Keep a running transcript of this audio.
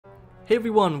Hey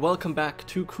everyone, welcome back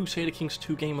to Crusader Kings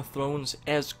 2 Game of Thrones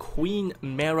as Queen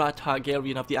Mera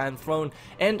Targaryen of the Iron Throne,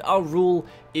 and our rule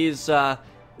is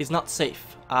not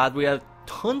safe. We have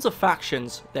tons of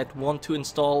factions that want to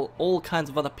install all kinds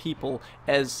of other people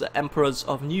as emperors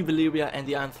of New Valyria and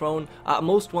the Iron Throne.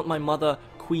 Most want my mother,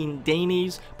 Queen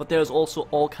Daenerys, but there's also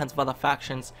all kinds of other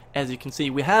factions. As you can see,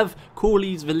 we have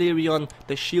Corlys Valyrian,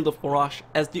 the Shield of Morash,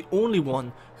 as the only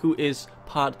one who is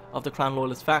part of the Crown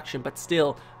Loyalist faction, but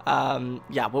still,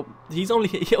 yeah, well, he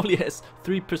only has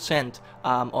 3%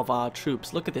 of our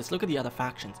troops. Look at this, look at the other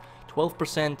factions,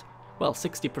 12%, well,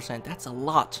 60%, that's a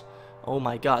lot. Oh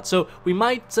my god. So we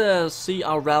might see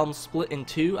our realm split in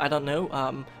two, I don't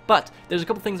know, but there's a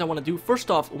couple things I want to do.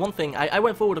 First off, one thing, I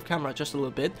went forward of camera just a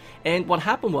little bit, and what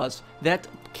happened was that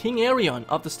King Aegon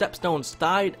of the Stepstones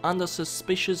died under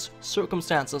suspicious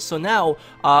circumstances. So now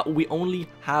we only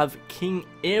have King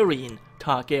Aegon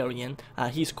Targaryen.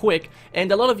 He's quick,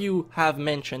 and a lot of you have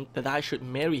mentioned that I should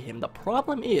marry him. The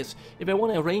problem is, if I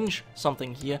want to arrange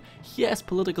something here, he has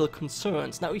political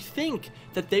concerns. Now we think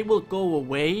that they will go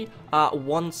away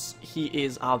once he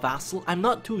is our vassal. I'm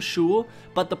not too sure,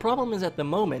 but the problem is at the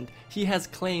moment he has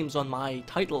claims on my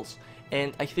titles,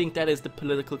 and I think that is the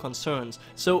political concerns.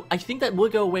 So I think that will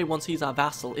go away once he's our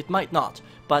vassal. It might not,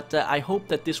 but I hope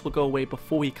that this will go away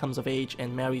before he comes of age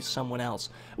and marries someone else.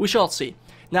 We shall see.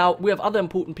 Now, we have other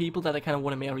important people that I kind of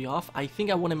want to marry off. I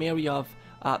think I want to marry off,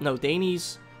 no,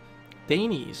 Daenerys.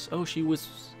 Daenerys, oh, she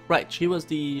was, right, she was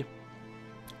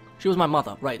my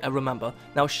mother, right, I remember.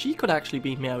 Now, she could actually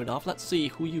be married off. Let's see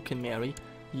who you can marry.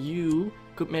 You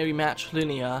could marry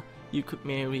Matrilinia. You could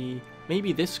marry,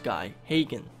 maybe this guy,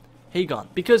 Aegon,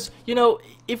 because, you know,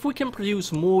 if we can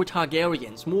produce more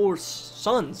Targaryens, more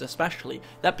sons especially,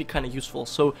 that'd be kind of useful.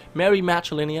 So, marry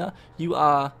Matrilinia, you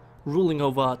are ruling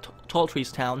over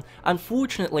Talltree's town.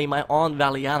 Unfortunately, my aunt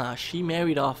Valiana, she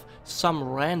married off some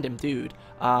random dude.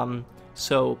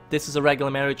 So this is a regular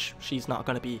marriage. She's not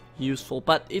going to be useful,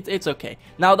 but it's okay.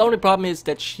 Now, the only problem is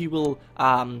that she will,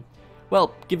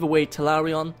 well, give away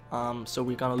Telarion, so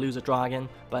we're going to lose a dragon,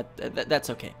 but that's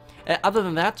okay. Other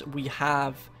than that, we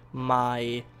have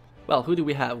my, well, who do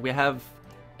we have? We have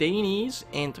Daenerys,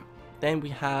 and then we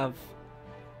have,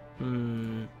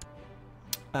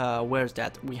 where's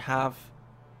that? We have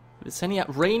Visenya,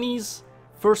 Rhaenys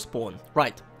firstborn,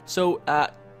 right? So,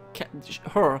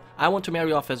 her, I want to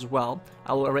marry off as well.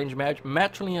 I will arrange marriage,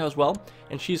 Matrilinia as well,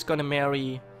 and she's gonna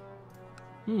marry.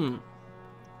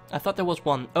 I thought there was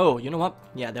one. Oh, you know what?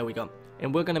 Yeah, there we go.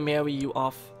 And we're gonna marry you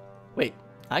off. Wait,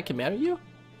 I can marry you?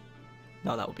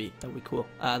 No, that would be cool.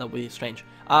 That would be strange.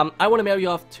 I want to marry you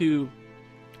off to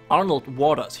Arnold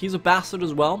Waters. He's a bastard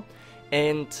as well,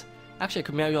 and actually I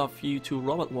could marry off you to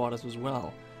Robert Waters as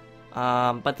well.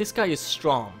 But this guy is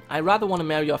strong. I rather want to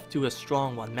marry off to a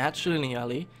strong one,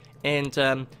 Matrilinia,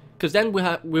 and because then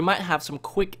we might have some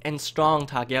quick and strong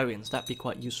Targaryens. That'd be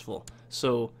quite useful.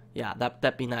 So yeah,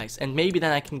 that'd be nice. And maybe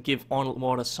then I can give Arnold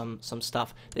Waters some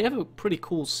stuff. They have a pretty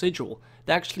cool sigil.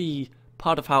 They're actually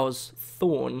part of House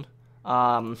Thorn.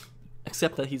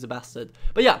 Except that he's a bastard.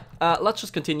 But yeah, let's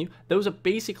just continue. Those are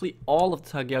basically all of the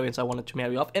Targaryens I wanted to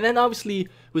marry off. And then obviously,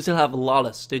 we still have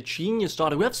Lollys, the genius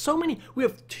daughter. We have so many. We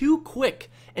have 2 quick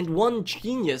and 1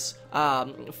 genius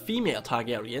female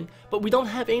Targaryen, but we don't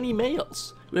have any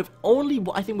males. We have only,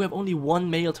 I think we have only 1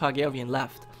 male Targaryen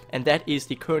left, and that is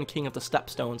the current king of the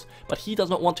Stepstones. But he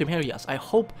does not want to marry us. I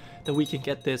hope that we can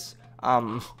get this,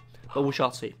 but we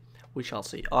shall see. We shall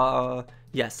see.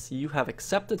 Yes, you have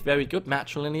accepted. Very good.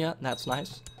 Matrilinia, that's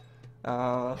nice.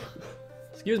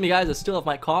 Excuse me, guys, I still have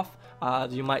my cough.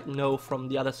 You might know from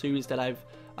the other series that I've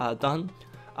done.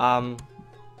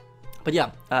 But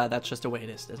yeah, that's just the way it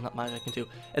is. There's not much I can do.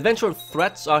 Adventure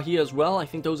threats are here as well. I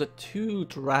think those are 2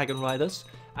 dragon riders.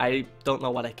 I don't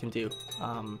know what I can do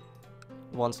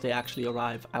once they actually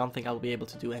arrive. I don't think I'll be able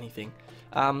to do anything.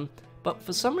 But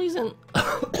for some reason...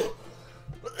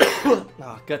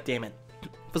 Oh, god damn it.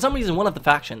 For some reason, one of the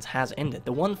factions has ended.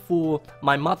 The one for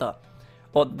my mother,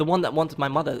 or the one that wanted my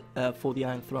mother for the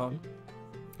Iron Throne.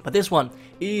 But this one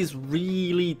is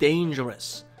really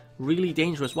dangerous. Really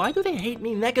dangerous. Why do they hate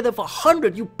me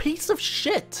 -100, you piece of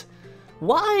shit?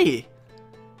 Why?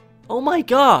 Oh my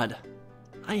god.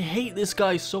 I hate this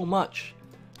guy so much.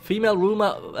 Female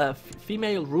ruler,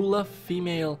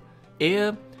 female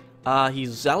heir. He's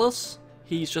zealous.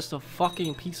 He's just a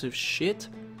fucking piece of shit.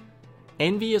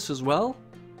 Envious as well.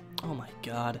 Oh my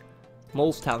god.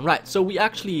 Molestown. Right, so we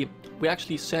actually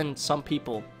send some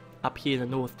people up here in the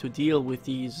north to deal with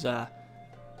these guys,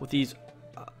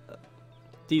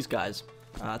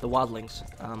 the wildlings.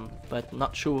 But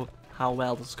not sure how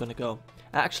well this is gonna go.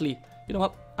 Actually, you know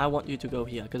what? I want you to go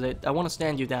here, because I want to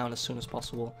stand you down as soon as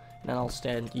possible. And then I'll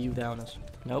stand you down as...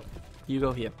 Nope. You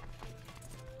go here.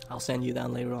 I'll send you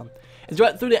down later on. As you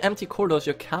ride through the empty corridors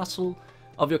your castle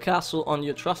on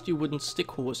your trusty wooden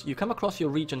stick horse, you come across your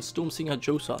regent, Stormsinger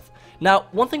Joseph. Now,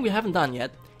 one thing we haven't done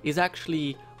yet is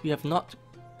actually we have not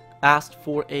asked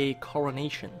for a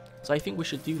coronation. So I think we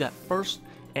should do that first,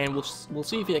 and we'll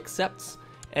see if he accepts.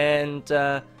 And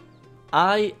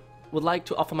I would like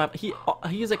to offer my... He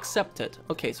is accepted.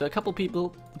 Okay, so a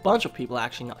bunch of people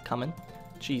actually not coming.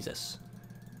 Jesus.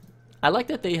 I like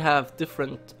that they have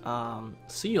different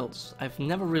seals. I've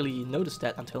never really noticed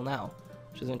that until now,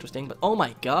 which is interesting. But oh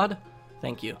my god,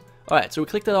 thank you. Alright, so we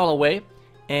clicked it all away,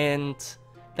 and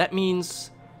that means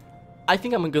I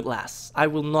think I'm a good lass. I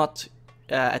will not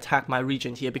attack my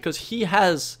regent here, because he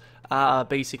has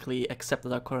basically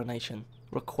accepted our coronation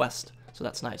request. So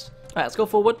that's nice. Alright, let's go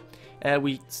forward.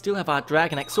 We still have our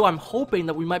dragon egg, so I'm hoping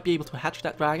that we might be able to hatch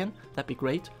that dragon. That'd be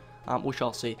great. We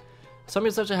shall see. Some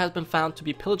researcher has been found to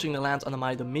be pillaging the lands under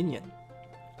my dominion.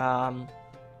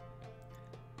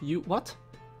 What?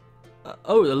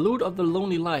 Oh, the loot of the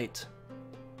Lonely Light.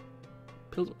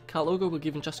 Karl Oger will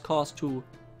give him just cause to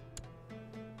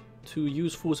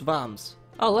use force Vams.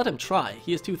 Oh, let him try.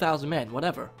 He has 2,000 men.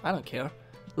 Whatever. I don't care.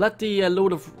 Let the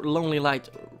load of Lonely Light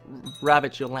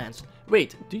ravage your lands.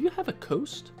 Wait, do you have a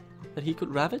coast that he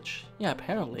could ravage? Yeah,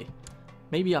 apparently.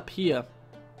 Maybe up here.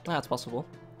 That's possible.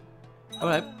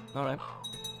 Alright, alright.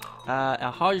 A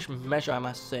harsh measure, I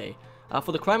must say.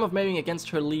 For the crime of marrying against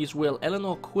her liege will,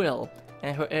 Eleanor Quill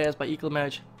and her heirs by equal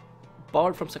marriage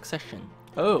barred from succession.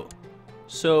 Oh,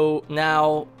 so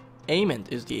now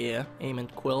Aemond is the heir,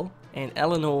 Aemond Quill, and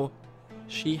Eleanor,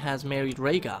 she has married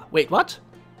Rhaegar. Wait, what?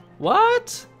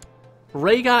 What?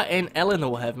 Rhaegar and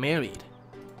Eleanor have married.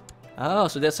 Oh,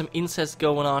 so there's some incest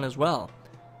going on as well.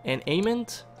 And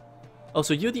Aemond? Oh,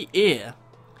 so you're the heir.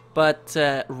 But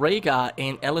Rhaegar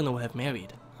and Eleanor have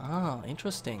married. Ah,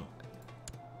 interesting.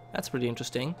 That's pretty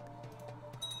interesting.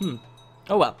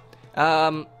 Oh well.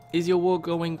 Is your war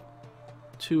going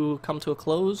to come to a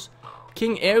close?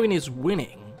 King Aeron is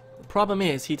winning. The problem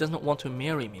is he does not want to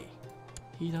marry me.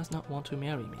 He does not want to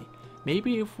marry me.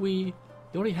 Maybe if he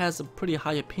already has a pretty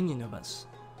high opinion of us.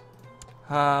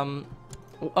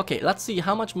 Okay, let's see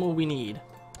how much more we need.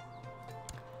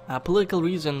 Political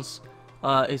reasons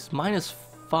is -5.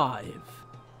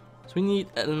 So we need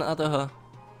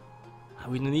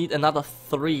another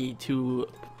 3 to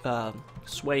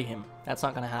sway him. That's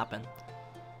not gonna happen,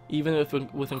 even if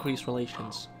with increased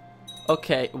relations.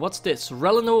 Okay, what's this?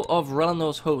 Relinor of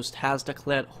Relinor's host has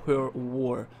declared her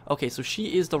war. Okay, so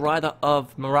she is the rider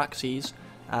of Meraxes,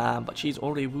 but she's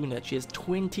already wounded. She has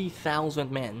 20,000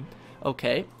 men.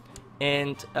 Okay,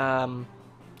 and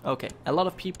okay, a lot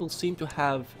of people seem to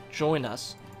have joined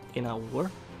us in our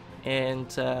war.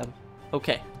 And,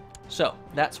 okay, so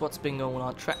that's what's been going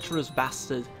on. Treacherous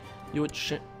bastard.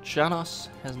 Janos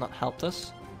has not helped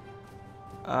us.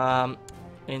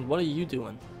 And what are you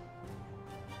doing?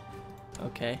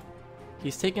 Okay.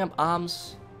 He's taking up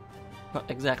arms.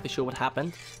 Not exactly sure what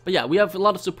happened. But yeah, we have a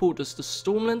lot of supporters. The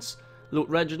Stormlands,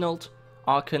 Lord Reginald,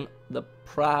 Arkan the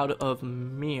Proud of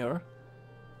Myr.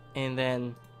 And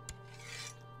then...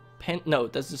 No,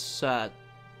 this is,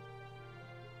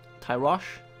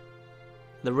 Tyrosh.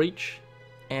 The Reach,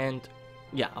 and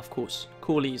yeah, of course,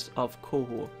 Coolies of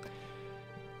Cohor.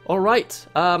 Alright,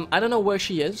 I don't know where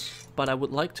she is, but I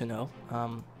would like to know.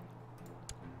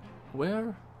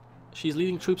 Where? She's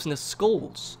leading troops in the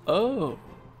Skulls. Oh,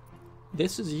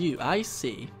 this is you, I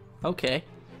see. Okay.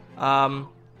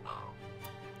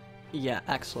 Yeah,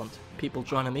 excellent. People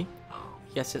joining me.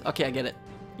 Yes, okay, I get it.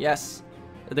 Yes.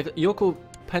 The Yoko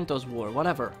Pentos War,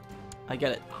 whatever. I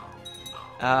get it.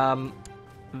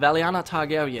 Valyrian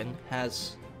Targaryen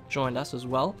has joined us as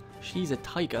well. She's a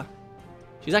tiger.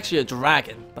 She's actually a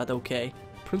dragon, but okay.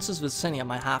 Princess Visenya,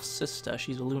 my half-sister,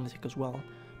 she's a lunatic as well.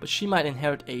 But she might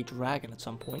inherit a dragon at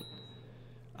some point.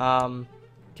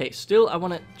 Okay, still I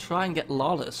want to try and get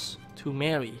Lawless to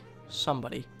marry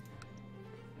somebody.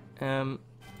 Can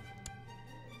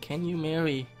you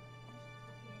marry...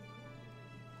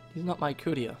 He's not my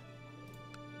courtier.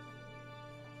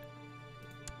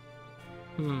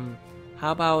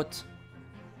 How about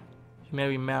you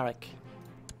marry Marek?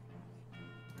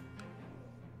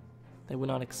 They would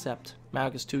not accept.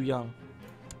 Marek is too young.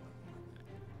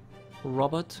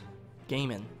 Robert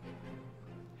Gaiman.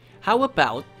 How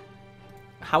about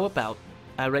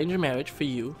I arrange a marriage for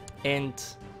you and...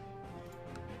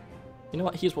 You know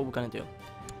what? Here's what we're gonna do.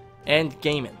 And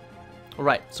Gaiman.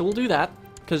 Alright, so we'll do that,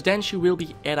 because then she will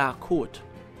be at our court.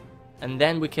 and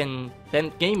then we can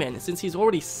game in. Since he's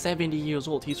already 70 years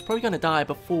old, he's probably gonna die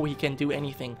before he can do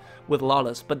anything with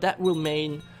Lawless. But that will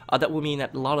mean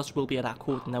that Lawless will be at our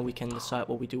court, and then we can decide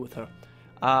what we do with her.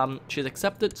 She's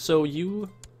accepted. So you,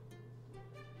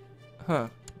 you're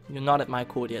not at my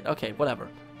court yet. Okay, whatever.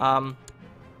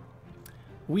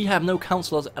 We have no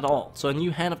counselors at all. So a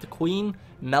new hand of the Queen,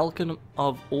 Malcolm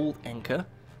of Old Anchor.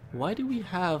 Why do we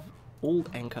have Old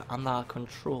Anchor under our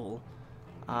control?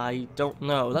 I don't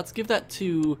know. Let's give that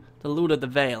to the Lord of the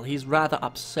Vale. He's rather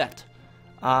upset.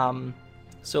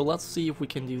 So let's see if we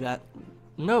can do that.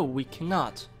 No, we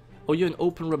cannot. Oh, you're an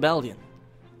open rebellion.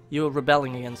 You're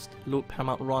rebelling against Lord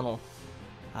Paramount Ronald.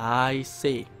 I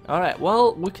see. Alright,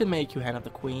 well, we can make you Hand of the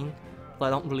Queen, but I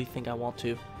don't really think I want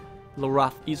to.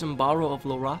 Lorath, Isambaro of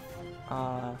Lorath.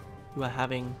 You are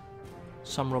having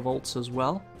some revolts as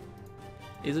well.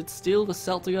 Is it still the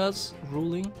Celtigas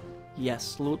ruling?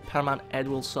 Yes, Lord Paramount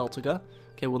Edward Celtiga.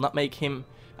 Okay, we'll not make him...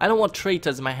 I don't want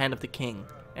traitors in my Hand of the King.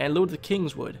 And Lord of the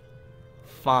Kings would.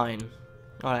 Fine.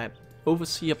 Alright.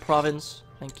 Overseer Province.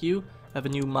 Thank you. I have a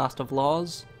new Master of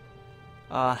Laws.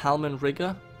 Halman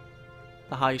Rigger.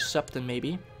 The High Septon,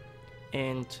 maybe.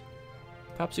 And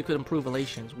perhaps you could improve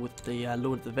relations with the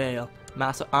Lord of the Vale.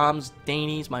 Master Arms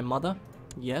Danes, my mother.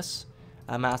 Yes.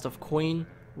 Master of Coin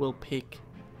will pick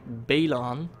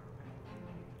Balon.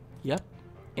 Yep.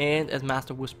 And as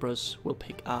Master Whisperers, we'll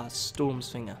pick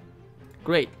Stormslinger.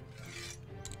 Great.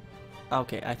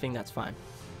 Okay, I think that's fine.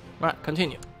 Alright,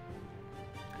 continue.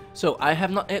 So, I have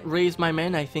not yet raised my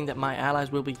men. I think that my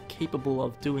allies will be capable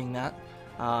of doing that.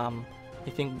 I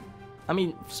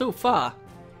mean, so far,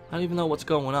 I don't even know what's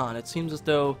going on. It seems as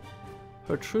though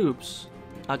her troops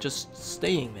are just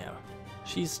staying there.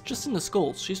 She's just in the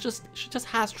schools. she just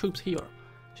has troops here.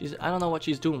 I don't know what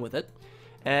she's doing with it.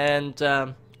 And,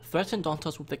 threaten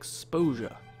Dontos with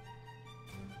exposure.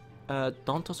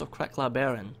 Dontos of Cracklar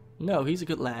Baron. No, he's a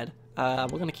good lad. We're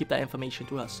gonna keep that information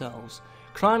to ourselves.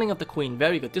 Crowning of the Queen.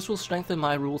 Very good. This will strengthen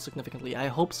my rule significantly. I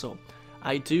hope so.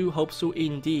 I do hope so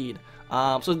indeed.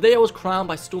 So today I was crowned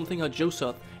by Stormbringer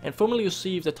Joseph and formally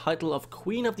received the title of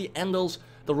Queen of the Andals,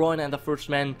 the Royal and the First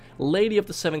Men, Lady of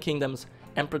the Seven Kingdoms,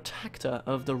 and Protector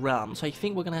of the Realm. So I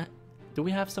think we're gonna... Do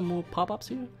we have some more pop-ups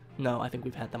here? No, I think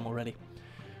we've had them already.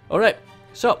 Alright,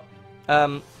 so...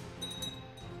 Can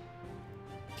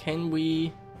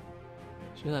we...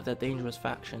 Still have that dangerous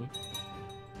faction.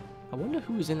 I wonder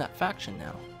who is in that faction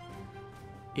now.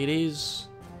 It is...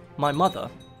 my mother.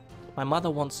 My mother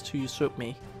wants to usurp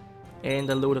me. And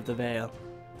the Lord of the Vale.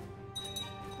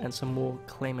 And some more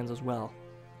claimants as well.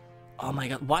 Oh my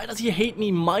god, why does he hate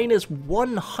me minus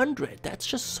 100? That's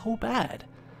just so bad.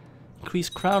 Increase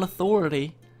crown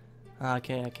authority.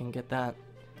 Okay, I can get that.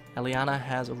 Eliana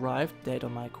has arrived, dead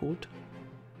on my court.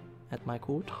 At my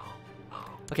court.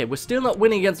 Okay, we're still not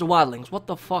winning against the Wildlings. What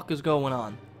the fuck is going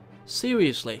on?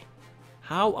 Seriously.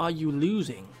 How are you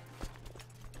losing?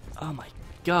 Oh my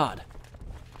god.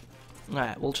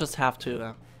 Alright, we'll just have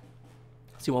to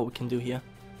see what we can do here.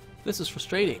 This is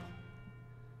frustrating.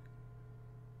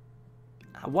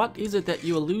 What is it that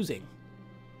you are losing?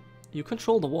 You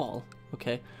control the wall.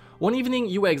 Okay. One evening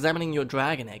you were examining your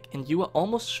dragon egg and you were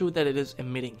almost sure that it is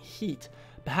emitting heat.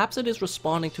 Perhaps it is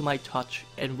responding to my touch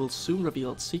and will soon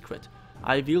reveal its secret.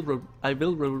 I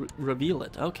will reveal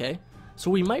it. Okay.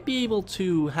 So we might be able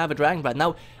to have a dragon rider.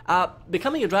 Now,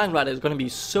 becoming a dragon rider is going to be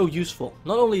so useful.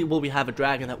 Not only will we have a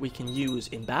dragon that we can use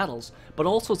in battles, but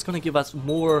also it's going to give us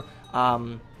more,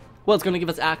 well, it's going to give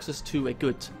us access to a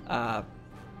good,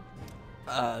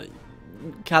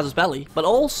 casus belli, but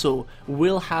also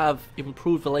we'll have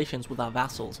improved relations with our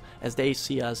vassals as they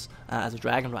see us as a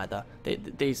dragon rider.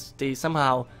 They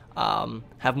somehow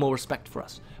have more respect for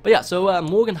us. But yeah, so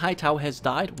Morgan Hightower has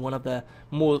died, one of the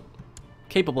more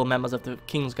capable members of the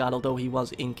King's Guard, although he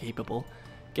was incapable.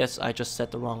 Guess I just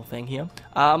said the wrong thing here.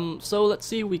 So let's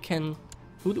see if we can...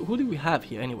 Who do we have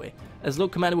here anyway? As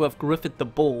Lord Commander we have Griffith the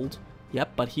Bold.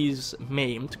 Yep, but he's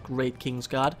maimed. Great King's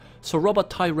Guard. Sir Robert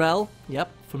Tyrell. Yep,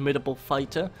 formidable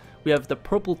fighter. We have the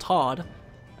Purple Todd.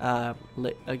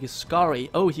 Giscari.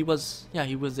 Oh, he was... Yeah,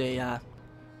 he was a...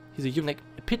 he's a unique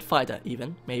pit fighter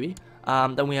even, maybe.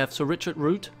 Then we have Sir Richard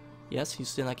Root. Yes,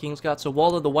 he's in our King's Guard. Sir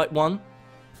Waller the White One.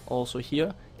 Also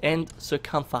here. And Sir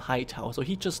Gunther Hightower. So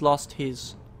he just lost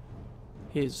his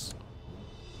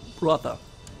brother.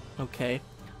 Okay.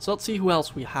 So let's see who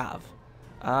else we have.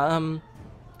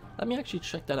 Let me actually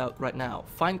check that out right now.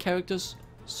 Find characters,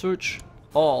 search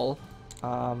all.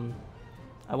 I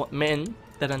want men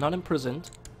that are not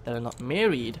imprisoned, that are not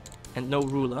married, and no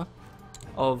ruler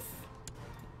of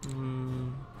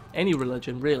any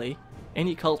religion really,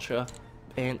 any culture,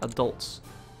 and adults.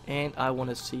 And I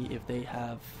want to see if they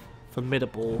have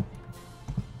formidable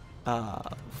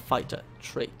fighter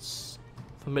traits.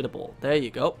 Formidable. There you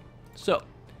go. So,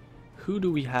 who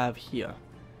do we have here?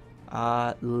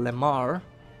 Lemar.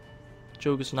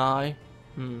 Jogus Nye.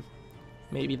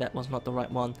 Maybe that was not the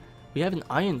right one. We have an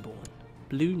Ironborn.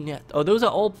 Blue Net. Oh, those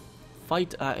are all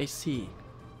fight. I see.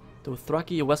 The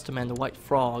Thraki, a Westerman, the White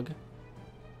Frog.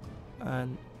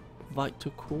 And Vito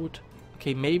Court.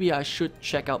 Okay, maybe I should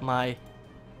check out my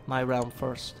realm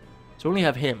first. So we only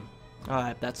have him.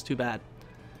 Alright, that's too bad.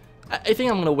 I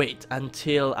think I'm gonna wait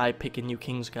until I pick a new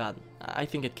Kingsguard. I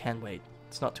think it can wait.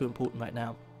 It's not too important right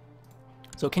now.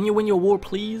 So can you win your war,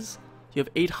 please? You have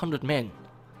 800 men.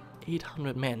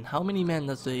 800 men. How many men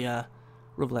does the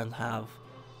Riverland have?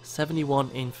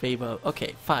 71 in favor.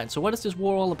 Okay, fine. So what is this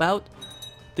war all about?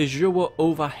 The war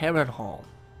over Harrenhal.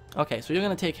 Okay, so you're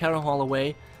gonna take Harrenhal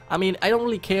away. I mean, I don't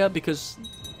really care because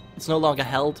it's no longer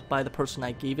held by the person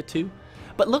I gave it to.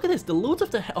 But look at this. The lords of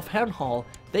Harrenhal,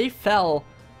 they fell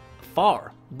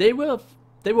far. They were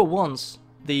once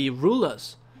the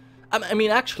rulers. I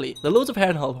mean, actually, the lords of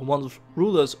Harrenhal were once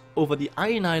rulers over the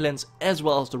Iron Islands as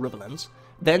well as the Riverlands.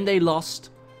 Then they lost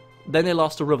the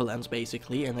Riverlands,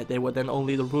 basically, and they were then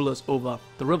only the rulers over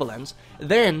the Riverlands.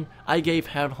 Then I gave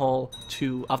Harrenhal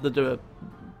to, after the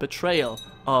betrayal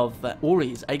of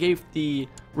Oris, I gave the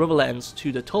Riverlands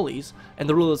to the Tullys, and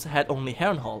the rulers had only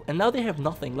Harrenhal, and now they have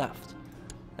nothing left.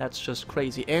 That's just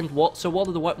crazy. And so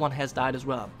Walter the White One has died as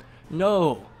well.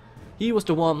 No, he was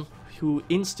the one who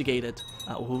instigated,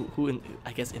 who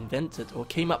I guess invented or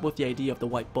came up with the idea of the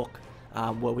White Book,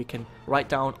 where we can write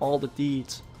down all the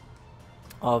deeds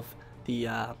of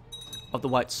the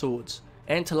White Swords.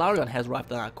 And Talarion has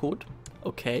arrived at our court.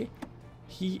 Okay,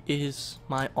 he is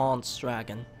my aunt's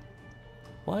dragon.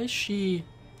 Why is she?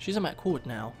 She's at my court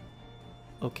now.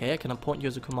 Okay, I can appoint you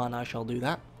as a commander. I shall do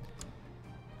that.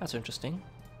 That's interesting.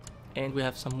 And we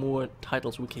have some more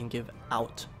titles we can give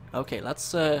out. Okay,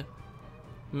 let's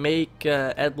make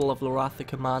Admiral of Lorath the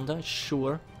commander.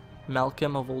 Sure.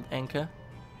 Malcolm of Old Anchor.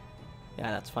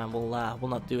 Yeah, that's fine. We'll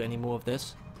not do any more of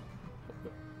this.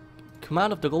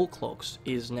 Command of the Gold Cloaks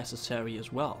is necessary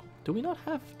as well. Do we not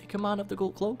have a command of the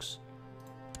Gold Cloaks?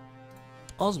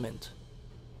 Osmond.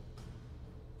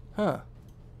 Huh.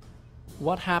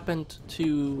 What happened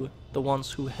to the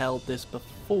ones who held this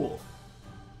before?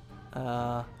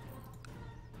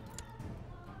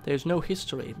 There's no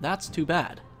history. That's too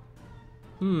bad.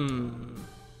 Okay,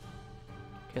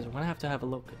 so we're gonna have a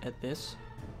look at this.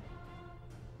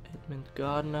 Edmund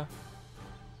Gardner.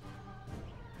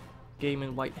 Game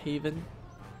in Whitehaven.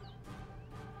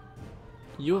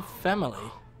 Your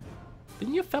family.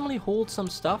 Didn't your family hold some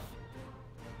stuff?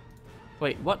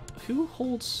 Wait, what? Who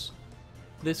holds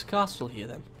this castle here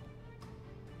then?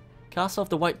 Castle of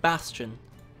the White Bastion.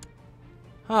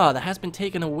 Ah, that has been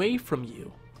taken away from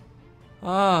you.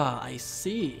 Ah, I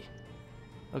see.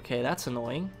 Okay, that's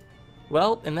annoying.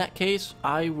 Well, in that case,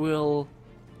 I will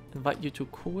invite you to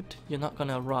court. You're not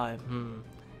gonna arrive.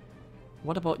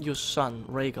 What about your son,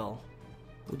 Rhaegal?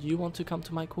 Would you want to come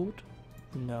to my court?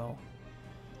 No.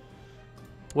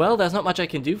 Well, there's not much I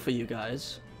can do for you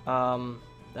guys.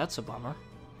 That's a bummer.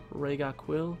 Rhaegar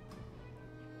Quill.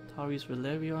 Tarius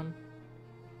Valyrian.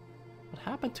 What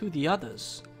happened to the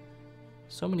others?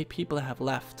 So many people have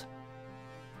left.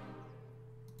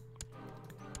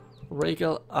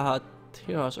 Rhaegal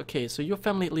Tyros. Okay, so your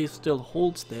family at least still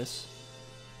holds this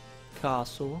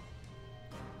castle.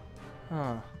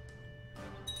 Huh.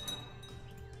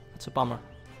 That's a bummer.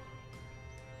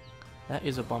 That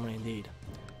is a bummer indeed.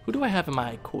 Who do I have in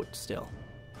my court still?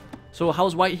 So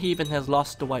House Whitehaven has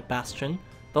lost the White Bastion.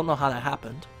 Don't know how that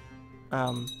happened.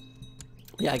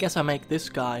 Yeah, I guess I make this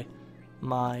guy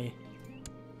my...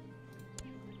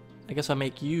 I guess I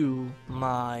make you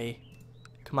my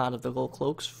command of the Gold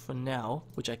Cloaks for now,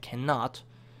 which I cannot.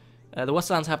 The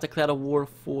Westlands have declared a war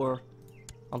for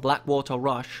a Blackwater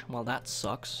Rush. Well, that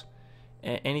sucks.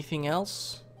 Anything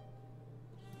else?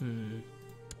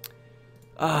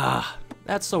 Ah,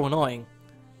 that's so annoying.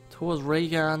 Towards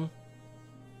Rhaegan.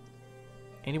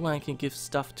 Anyone I can give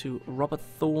stuff to? Robert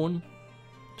Thorne,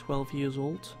 12 years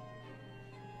old.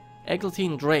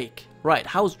 Eglantine Drake. Right,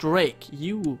 how's Drake?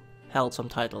 You held some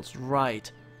titles.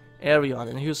 Right. Arion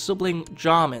and his sibling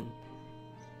Jarman.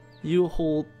 You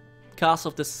hold Castle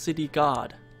of the City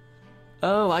Guard.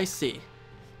 Oh, I see.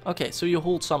 Okay, so you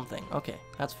hold something. Okay,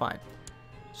 that's fine.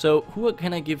 So who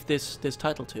can I give this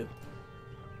title to?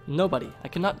 Nobody. I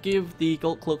cannot give the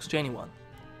Gold Cloaks to anyone.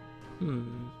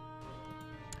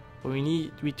 But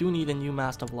we do need a new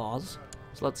Master of Laws.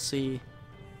 So let's see.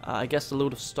 I guess the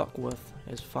Lord of Stockworth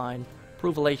is fine.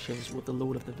 Prove relations with the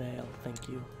Lord of the Vale. Thank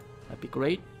you. That'd be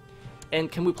great.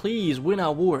 And can we please win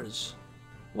our wars?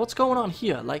 What's going on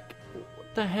here? Like,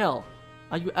 what the hell?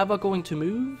 Are you ever going to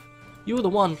move? You're the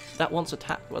one that wants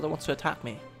to attack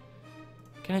me.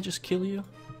 Can I just kill you?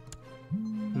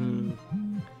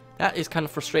 That is kind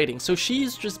of frustrating. So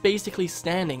she's just basically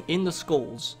standing in the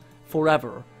skulls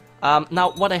forever.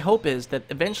 Now, what I hope is that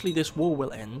eventually this war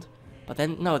will end. But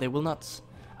then, no, they will not.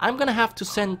 I'm gonna have to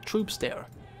send troops there.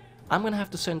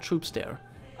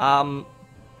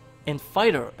 And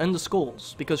fight her in the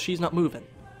skulls, because she's not moving.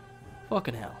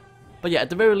 Fucking hell. But yeah, at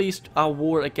the very least, our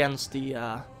war against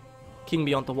the King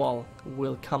Beyond the Wall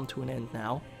will come to an end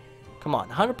now. Come on,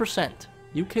 100%.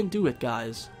 You can do it,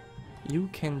 guys. You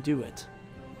can do it.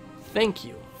 Thank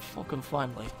you. Fucking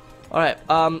finally. Alright,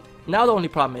 now the only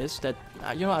problem is that,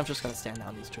 you know, I'm just gonna stand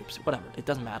down these troops. Whatever, it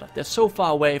doesn't matter. They're so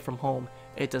far away from home,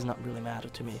 it does not really matter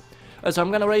to me. So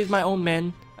I'm gonna raise my own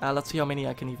men. Let's see how many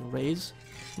I can even raise.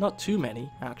 Not too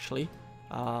many, actually.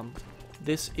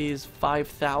 This is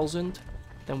 5,000.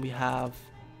 Then we have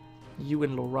you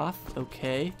and Lorath.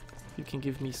 Okay. You can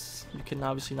give me... You can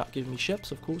obviously not give me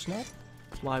ships, of course not.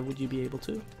 Why would you be able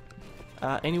to?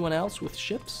 Anyone else with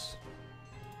ships?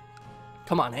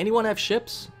 Come on, anyone have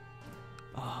ships?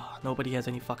 Oh, nobody has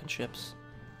any fucking ships.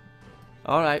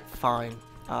 Alright, fine.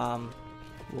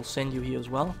 We'll send you here as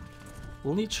well.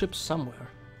 We'll need ships somewhere.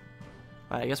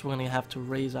 Alright, I guess we're gonna have to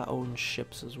raise our own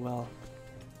ships as well.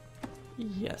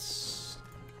 Yes.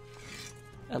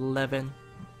 11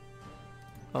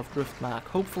 of Driftmark.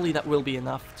 Hopefully that will be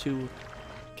enough to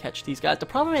catch these guys. The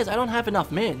problem is I don't have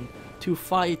enough men to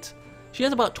fight. She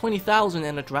has about 20,000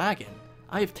 and a dragon.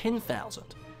 I have 10,000.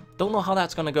 Don't know how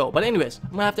that's gonna go. But anyways,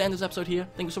 I'm gonna have to end this episode here.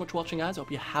 Thank you so much for watching, guys. I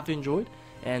hope you have enjoyed,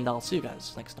 and I'll see you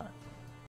guys next time.